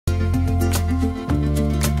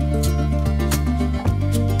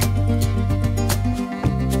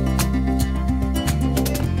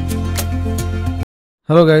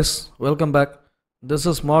Hello guys, welcome back. This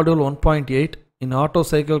is module 1.8 in auto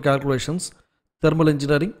cycle calculations, thermal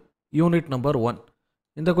engineering, unit number 1.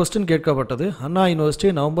 இந்த question கேட்கப்பட்டது அண்ணா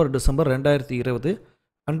university November December 2020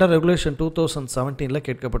 under regulation 2017ல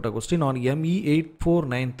கேட்கப்பட்ட question on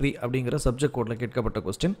ME8493 அப்படிங்கிற subject கோட்ல கேட்கப்பட்ட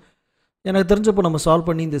question. எனக்கு தெரிஞ்சப்போ நம்ம solve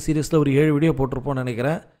பண்ணி இந்த சீரிஸில் ஒரு 7 வீடியோ போட்டிருப்போம்னு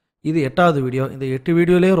நினைக்கிறேன். இது 8வது வீடியோ. இந்த 8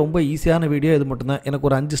 வீடியோலேயே ரொம்ப ஈஸியான வீடியோ இது மட்டும்தான். எனக்கு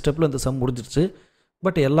ஒரு 5 ஸ்டெப்பில் இந்த சம் முடிஞ்சிருச்சு.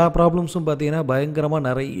 பட் எல்லா ப்ராப்ளம்ஸும் பார்த்தீங்கன்னா பயங்கரமாக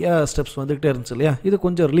நிறைய ஸ்டெப்ஸ் வந்துக்கிட்டே இருந்துச்சு இல்லையா. இது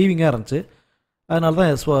கொஞ்சம் ரிலீவிங்காக இருந்துச்சு. அதனால தான்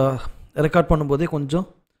ரெக்கார்ட் பண்ணும்போதே கொஞ்சம்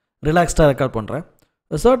ரிலாக்ஸ்டாக ரெக்கார்ட் பண்ணுறேன்.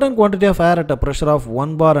 A certain quantity of air at a pressure of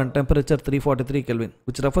 1 bar and temperature 343 Kelvin,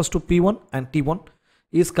 which refers to P1 and T1,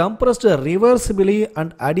 is compressed reversibly and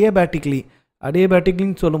adiabatically. Adiabatically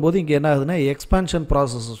சொல்லும்போது இங்கே என்ன ஆகுதுன்னா எக்ஸ்பான்ஷன்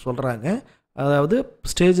ப்ராசஸ் சொல்கிறாங்க. அதாவது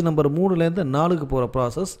ஸ்டேஜ் நம்பர் 3லேருந்து 4க்கு போகிற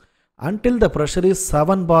process until the pressure is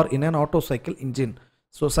 7 bar in an Otto cycle engine.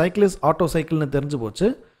 So cycle is Otto cycleனு தெரிஞ்சு போச்சு.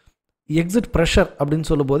 Exit pressure அப்படின்னு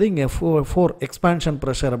சொல்லும்போது இங்கே 4 எக்ஸ்பான்ஷன்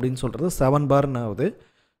ப்ரெஷர் அப்படின்னு சொல்கிறது 7 பார்னு ஆகுது.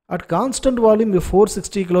 At constant volume with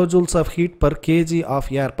 460 kilojoules of heat per kg of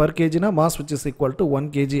air, per kg na mass which is equal to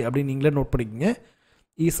 1 kg அப்படின்னு நீங்களே நோட் பண்ணிக்கங்க,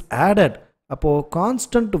 is added. அப்போது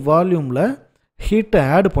கான்ஸ்டன்ட் வால்யூமில் ஹீட்டை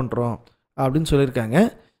ஆட் பண்ணுறோம் அப்படின்னு சொல்லியிருக்காங்க.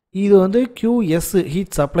 இது வந்து QS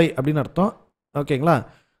ஹீட் சப்ளை அப்படின்னு அர்த்தம். ஓகேங்களா.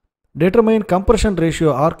 Determine compression ratio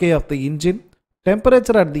RK of the engine,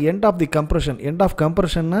 temperature at the end of the compression, end of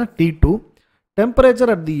compression na T2, temperature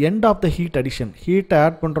at the end of the heat addition, heat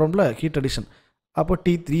add பண்ணுறோம்ல heat addition, அப்போ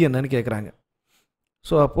T3 என்னன்னு கேட்குறாங்க.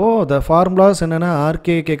 So அப்போது the formulas என்னென்னா RK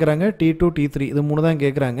கேட்குறாங்க, T2 T3 இது 3 தான்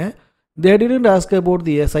கேட்குறாங்க. They didn't ask about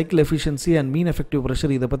the cycle efficiency and mean effective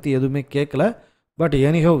pressure, இதை பற்றி எதுவுமே கேட்கல. But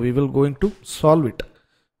anyhow we will going to solve it,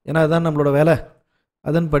 ஏன்னா அதுதான் நம்மளோட வேலை.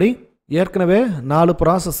 அதன்படி ஏற்கனவே 4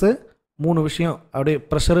 ப்ராசஸ்ஸு 3 விஷயம் அப்படியே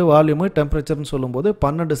ப்ரெஷரு வால்யூமு டெம்பரேச்சர்னு சொல்லும்போது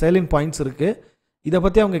 12 சைலிங் பாயிண்ட்ஸ் இருக்குது. இதை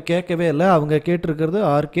பற்றி அவங்க கேட்கவே இல்லை. அவங்க கேட்டிருக்கிறது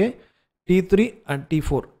RK T3 and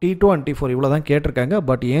T4, T2 and T4 இவ்வளோ தான் கேட்டிருக்காங்க.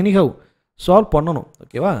 பட் எனிஹவ் சால்வ் பண்ணணும்.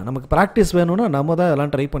 ஓகேவா. நமக்கு ப்ராக்டிஸ் வேணும்னா நம்ம தான்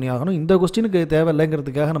எல்லாம் ட்ரை பண்ணி ஆகணும். இந்த கொஸ்டினுக்கு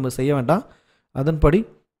தேவையில்லைங்கிறதுக்காக நம்ம செய்ய வேண்டாம். அதன்படி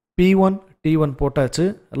P1 T1 போட்டாச்சு.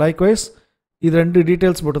 லைக்வைஸ் இது 2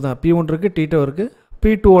 டீட்டெயில்ஸ் மட்டும் தான். P1 இருக்குது, T2 இருக்குது.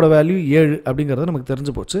 P2ஓட வேல்யூ 7 அப்படிங்கிறது நமக்கு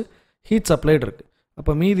தெரிஞ்சு போச்சு. ஹீட் சப்ளைடு இருக்குது.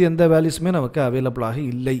 அப்போ மீதி எந்த வேல்யூஸுமே நமக்கு அவைலபிளாக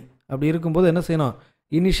இல்லை. அப்படி இருக்கும்போது என்ன செய்யணும்,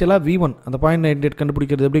 இனிஷியலாக V1 அந்த 0.98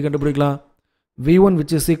 கண்டுபிடிக்கிறது எப்படி கண்டுபிடிக்கலாம், V1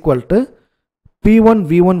 which is equal to P1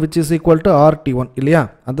 V1 which is equal to RT1 இல்லையா.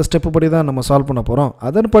 அந்த ஸ்டெப்பு படி தான் நம்ம சால்வ் பண்ண போகிறோம்.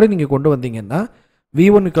 அதன்படி நீங்கள் கொண்டு வந்தீங்கன்னா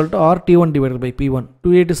V1 equal to RT1 divided by P1,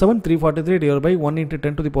 287 343 divided by 1 into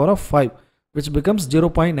 10 to the power of 5 which becomes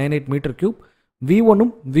 0.98 meter cube.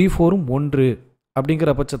 V1ம் V4ம் 1 அப்படிங்கிற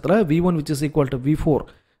பட்சத்தில் V1 which is equal to V4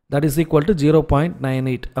 that is equal to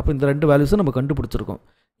 0.98. அப்போ இந்த 2 வேல்யூஸை நம்ம கண்டுபிடிச்சிருக்கோம்.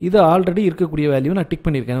 இது ஆல்ரெடி இருக்கக்கூடிய வேல்யூ நான் டிக்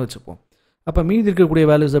பண்ணியிருக்கேன்னு வச்சுப்போம். அப்போ மீதி இருக்கக்கூடிய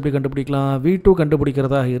வேல்யூஸ் எப்படி கண்டுபிடிக்கலாம், V2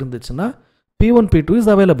 கண்டுபிடிக்கிறதாக இருந்துச்சுன்னா P1 P2 is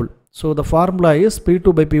available. So the formula is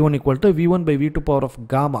P2 by P1 equal to V1 by V2 power of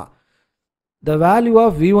gamma. The value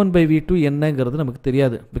of V1 by V2 என்னங்கிறது நமக்கு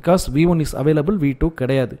தெரியாது. Because V1 is available, V2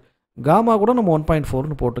 கிடையாது. gamma கூட நம்ம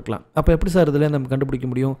 1.4னு போட்டுக்கலாம். அப்போ எப்படி sir இதில் நம்ம கண்டுபிடிக்க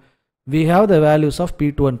முடியும், we have the values of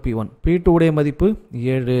P2 and P1. P2 உடைய மதிப்பு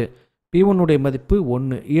 7, P1 உடைய மதிப்பு 1,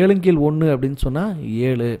 7/1 அப்படின்னு சொன்னால்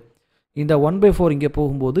 7. இந்த 1/4 இங்கே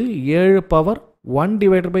போகும்போது 7 பவர் 1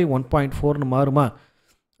 divided by 1.4னு மாறுமா.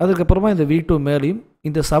 அதுக்கப்புறமா இந்த V2 மேலேயும்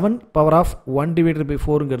இந்த 7 பவர் ஆஃப் 1 divided by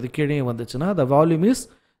 4ங்கிறது கீழே வந்துச்சுன்னா the volume is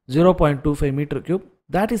 0.25 meter cube,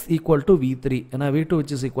 that is equal to V3. ஏன்னா V2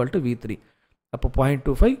 which is equal to V3. அப்போ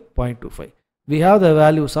 0.25. we have the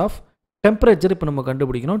values of temperature இப்போ நம்ம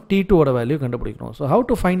கண்டுபிடிக்கணும், T2ஓட வேல்யூ கண்டுபிடிக்கணும். So how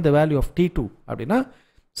to find the value of T2 அப்படின்னா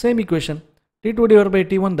same equation, T2 divided by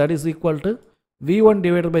T1 that is equal to V1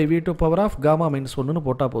 divided by V2 power of gamma minus 1னு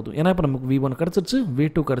போட்டால் போதும். ஏன்னா இப்போ நமக்கு V1 கிடச்சிருச்சு,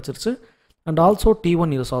 V2 கிடச்சிருச்சு, and also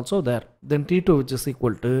T1 is also there. Then T2 which is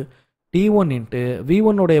equal to T1 into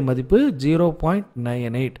V1 உடைய மதிப்பு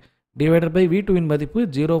 0.98 divided by V2 இன் மதிப்பு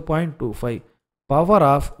 0.25 பவர்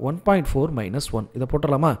ஆஃப் 1.4 minus 1. இதை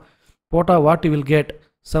போட்டலாமா. போட்டால் what you will get,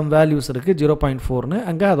 some values இருக்குது 0.4னு.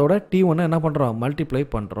 அங்கே அதோட T1 என்ன பண்ணுறோம், மல்டிப்ளை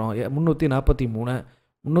பண்ணுறோம்.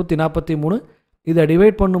 343 இதை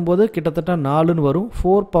டிவைட் பண்ணும்போது கிட்டத்தட்ட 4ன்னு வரும்.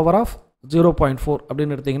 4 பவர் ஆஃப் 0.4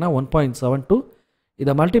 அப்படின்னு எடுத்திங்கன்னா 1.72.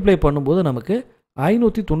 இதை மல்டிப்ளை பண்ணும்போது நமக்கு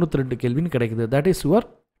 592 கெல்வின் கிடைக்குது. That is your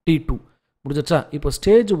T2. முடிஞ்சிச்சா. இப்போ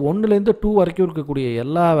ஸ்டேஜ் 1லேருந்து 2 வரைக்கும் இருக்கக்கூடிய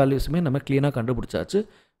எல்லா வேல்யூஸுமே நம்ம க்ளீனாக கண்டுபிடிச்சாச்சு.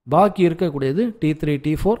 பாக்கி இருக்கக்கூடியது T3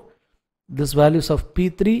 T4, this values of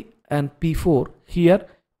P3 and P4, here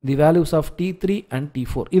the values of T3 and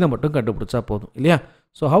T4 இதை மட்டும் கண்டுபிடிச்சா போதும் இல்லையா.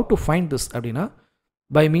 So how to find this அப்படின்னா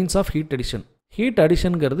by means of heat addition. Heat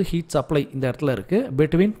அடிஷனுங்கிறது heat supply இந்த இடத்துல இருக்குது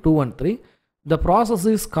between 2 and 3. The process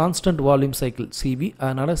is constant volume cycle CV,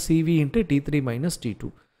 அதனால CV into T3 minus T2.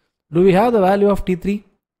 Do we have the value of T3?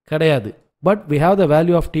 கிடையாது. But we have the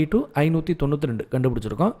value of T2 592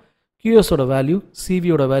 கண்டுபிடிச்சிருக்கோம். QS ஓட value, CV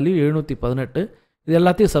ஓட value 718. இது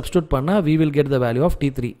எல்லாத்தையும் substitute பண்ணால் we will get the value of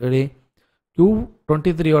T3. Ready?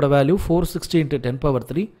 Q23 ஓட value 460 into 10 power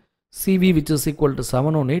 3. CV which is equal to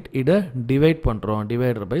 718. இதை divide பண்ணுறோம்.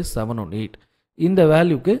 divided by 718. இந்த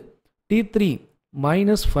வேல்யூக்கு T3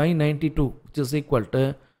 minus 592 which is equal to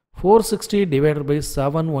 460 divided by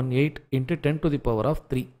 718 into 10 to the power of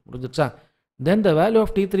 3. புரிஞ்சிருச்சா? Then the value of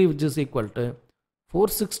T3 which is equal to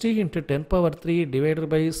 460 into 10 power 3 divided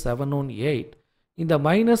by 718. இந்த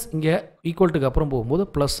minus இங்கே ஈக்குவல்ட்டுக்கு அப்புறம் போகும்போது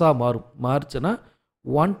ப்ளஸ்ஸாக மாறும். மாறுச்சுன்னா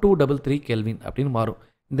 1233 kelvin அப்படின்னு மாறும்.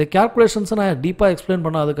 இந்த கேல்குலேஷன்ஸை நான் டீப்பாக எக்ஸ்பிளைன்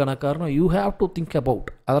பண்ணாததுக்கான காரணம் you have to think about.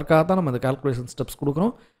 அதற்காக தான் நம்ம இந்த கேல்குலேஷன் ஸ்டெப்ஸ்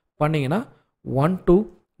கொடுக்குறோம். பண்ணிங்கன்னா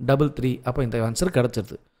 1233 அப்போ இந்த ஆன்சர்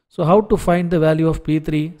கிடச்சிருது. So how to find the value of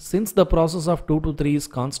P3? Since the process of 2 to 3 is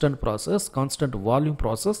constant process, constant volume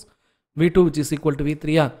process, V2 which is equal to V3.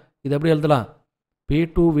 இது எப்படி எழுதலாம்?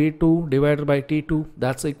 P2 V2 divided by T2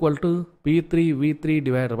 that's equal to P3 V3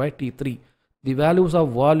 divided by T3. The values of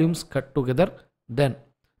volumes cut together. Then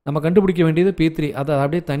நம்ம கண்டுபிடிக்க வேண்டியது P3. அதை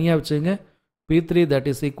அப்படியே தனியாக வச்சுங்க. P3 that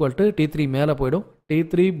is equal to T3 மேலே போயிடும்.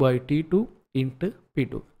 T3 by T2 into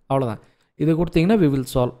P2. அவ்வளோதான். இது கொடுத்தீங்கன்னா we will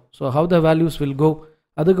solve. So how the values will go?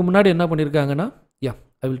 அதுக்கு முன்னாடி என்ன பண்ணியிருக்காங்கன்னா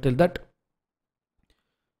I will tell that.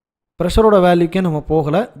 ப்ரெஷரோட வேல்யூக்கே நம்ம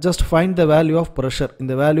போகலை. Just find the value of pressure.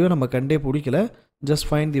 இந்த வேல்யூவை நம்ம கண்டே பிடிக்கல. Just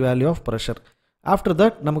find the value of pressure. After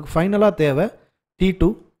that நமக்கு ஃபைனலாக தேவை T2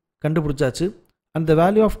 கண்டுபிடிச்சாச்சு. அந்த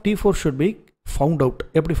value of T4 should be found out.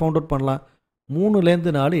 எப்படி ஃபவுண்ட் அவுட் பண்ணலாம்?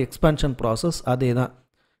 3லேருந்து 4 எக்ஸ்பான்ஷன் ப்ராசஸ் அதே தான்.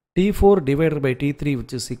 T4 divided by T3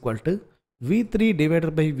 which is equal to V3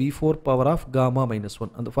 divided by V4 power of gamma minus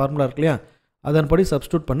 1. அந்த ஃபார்முலா இருக்கு இல்லையா? அதன்படி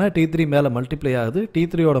சப்ஸ்டியூட் பண்ண T3 மேலே மல்டிப்ளை ஆகுது.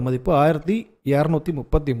 T3யோட மதிப்பு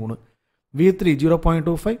 1233. V3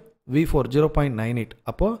 0.25, V4 0.98.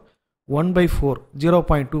 அப்போ 1/4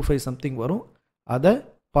 0.25 சம்திங் வரும். அதை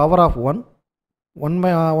பவர் ஆஃப்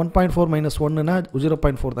 1.4 minus 1னா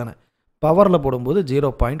 0.4 தானே. பவரில் போடும்போது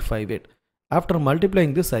 0.58. After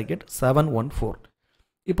multiplying this I get 714.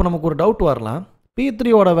 இப்போ நமக்கு ஒரு டவுட் வரலாம்.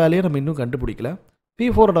 P3யோட வேல்யூ நம்ம இன்னும் கண்டுபிடிக்கல.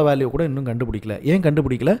 P4ஓட வேல்யூ கூட இன்னும் கண்டுபிடிக்கல. ஏன்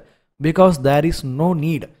கண்டுபிடிக்கல? Because there is no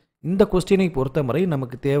need. இந்த கொஸ்டினை பொறுத்த முறை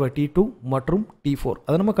நமக்கு தேவை T2 மற்றும் T4.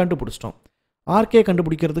 அதை நம்ம கண்டுபிடிச்சிட்டோம். ஆர்கே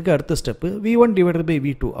கண்டுபிடிக்கிறதுக்கு அடுத்த step V1 divided by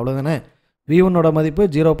V2. அவ்வளோதானே. V1ஓட மதிப்பு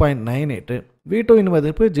 0.98, V2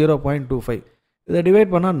 மதிப்பு 0.25. இதை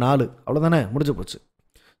டிவைட் பண்ணால் 4. அவ்வளோதானே, முடிஞ்சு போச்சு.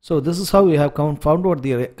 So this is how you have found out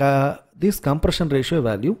this compression ratio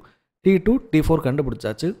value. T2 T4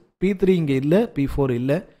 கண்டுபிடிச்சாச்சு. P3 இங்கே இல்லை, P4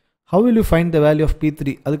 இல்லை. How will you find the value of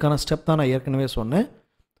P3? அதுக்கான ஸ்டெப் தான் நான் ஏற்கனவே சொன்னேன்.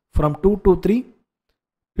 From 2 to 3,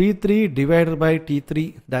 P3 divided by T3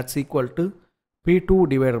 that's equal to P2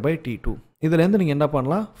 divided by T2. இதிலேருந்து நீங்கள் என்ன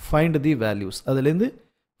பண்ணலாம்? Find the values. அதிலேருந்து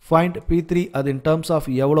find P3 அது in terms of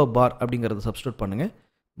எவ்வளோ பார் அப்படிங்கிறத சப்ஸ்டியூட் பண்ணுங்கள்.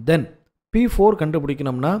 Then P4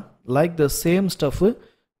 கண்டுபிடிக்கணும்னா like the same stuff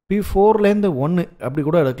P4லேருந்து 1 அப்படி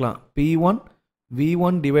கூட எடுக்கலாம். P1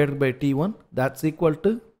 V1 divided by T1 that's equal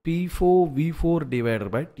to P4 V4 divided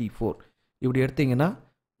by T4. இப்படி எடுத்தீங்கன்னா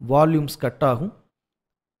வால்யூம்ஸ் கட் ஆகும்.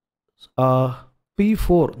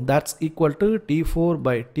 P4 that's equal to T4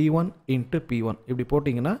 by T1 into P1. இப்படி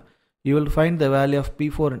போட்டிங்கன்னா you will find the value of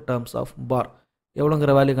P4 in terms of bar.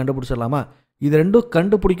 எவ்வளோங்கிற value கண்டுபிடிச்சிடலாமா? இது ரெண்டும்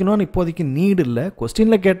கண்டுபிடிக்கணும்னு இப்போதைக்கு need இல்லை.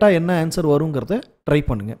 கொஸ்டினில் கேட்டால் என்ன ஆன்சர் வருங்கிறத ட்ரை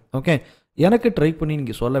பண்ணுங்கள். ஓகே, எனக்கு ட்ரை பண்ணி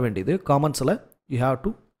நீங்கள் சொல்ல வேண்டியது காமெண்ட்ஸில் you have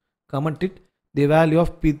to comment it the value of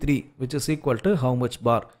P3 which is equal to how much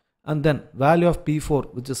bar and then value of P4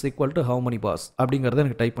 which is equal to how many bars அப்படிங்கிறத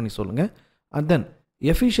எனக்கு type பண்ணி சொல்லுங்கள். and then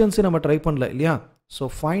efficiency நம்ம try பண்ணல இல்லையா? So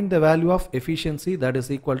find the value of efficiency that is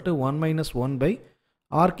equal to 1 minus 1 by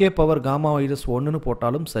RK power gamma minus 1ன்னு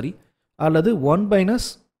போட்டாலும் சரி, அல்லது 1 minus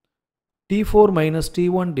T4 minus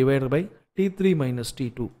T1 divided by T3 minus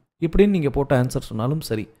T2 இப்படின்னு நீங்கள் போட்ட ஆன்சர் சொன்னாலும்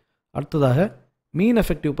சரி. அடுத்ததாக mean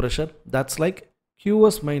effective pressure that's like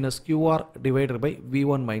QS minus QR divided by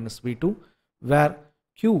V1 minus V2 where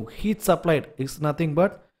Q heat supplied is nothing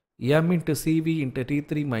but M into CV into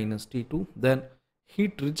T3 minus T2 then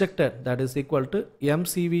heat rejected that is equal to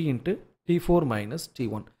MCV into T4 minus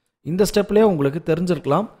T1. இந்த ஸ்டெப்லேயே உங்களுக்கு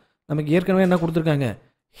தெரிஞ்சிருக்கலாம். நமக்கு ஏற்கனவே என்ன கொடுத்துருக்காங்க?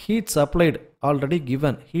 Heat supplied already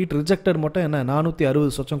given. Heat rejected மட்டும் என்ன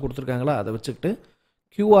 460 சொச்சம் கொடுத்துருக்காங்களா? அதை வச்சுக்கிட்டு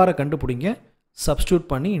QRஐ கண்டுபிடிங்க. சப்ஸ்டியூட்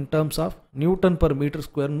பண்ணி in terms of Newton per metre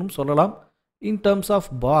ஸ்கொயர்னு சொல்லலாம். இன் டர்ம்ஸ் ஆஃப்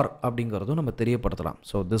பார் அப்படிங்கிறதும் நம்ம தெரியப்படுத்தலாம்.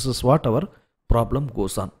 So this is what our problem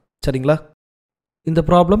goes on. சரிங்களா? இந்த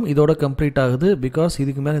ப்ராப்ளம் இதோட கம்ப்ளீட் ஆகுது. பிகாஸ்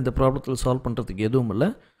இதுக்கு மேலே இந்த ப்ராப்ளத்தில் சால்வ் பண்ணுறதுக்கு எதுவும் இல்லை.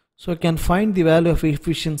 So can find the value of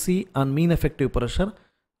efficiency and mean effective pressure.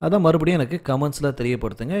 அதை மறுபடியும் எனக்கு கமெண்ட்ஸில்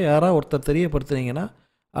தெரியப்படுத்துங்க. யாராவது ஒருத்தர் தெரியப்படுத்துனீங்கன்னா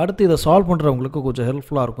அடுத்து இதை சால்வ் பண்ணுறவங்களுக்கு கொஞ்சம்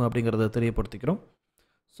ஹெல்ப்ஃபுல்லாக இருக்கும் அப்படிங்கிறத தெரியப்படுத்திக்கிறோம்.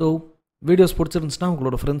 ஸோ வீடியோஸ் பிடிச்சிருந்துச்சுன்னா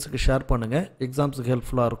உங்களோட ஃப்ரெண்ட்ஸுக்கு ஷேர் பண்ணுங்கள், எக்ஸாம்ஸுக்கு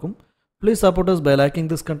ஹெல்ப்ஃபுல்லாக இருக்கும். Please support us by liking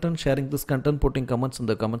this content, sharing this content, putting comments in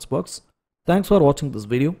the comments box. Thanks for watching this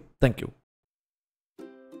video. Thank you.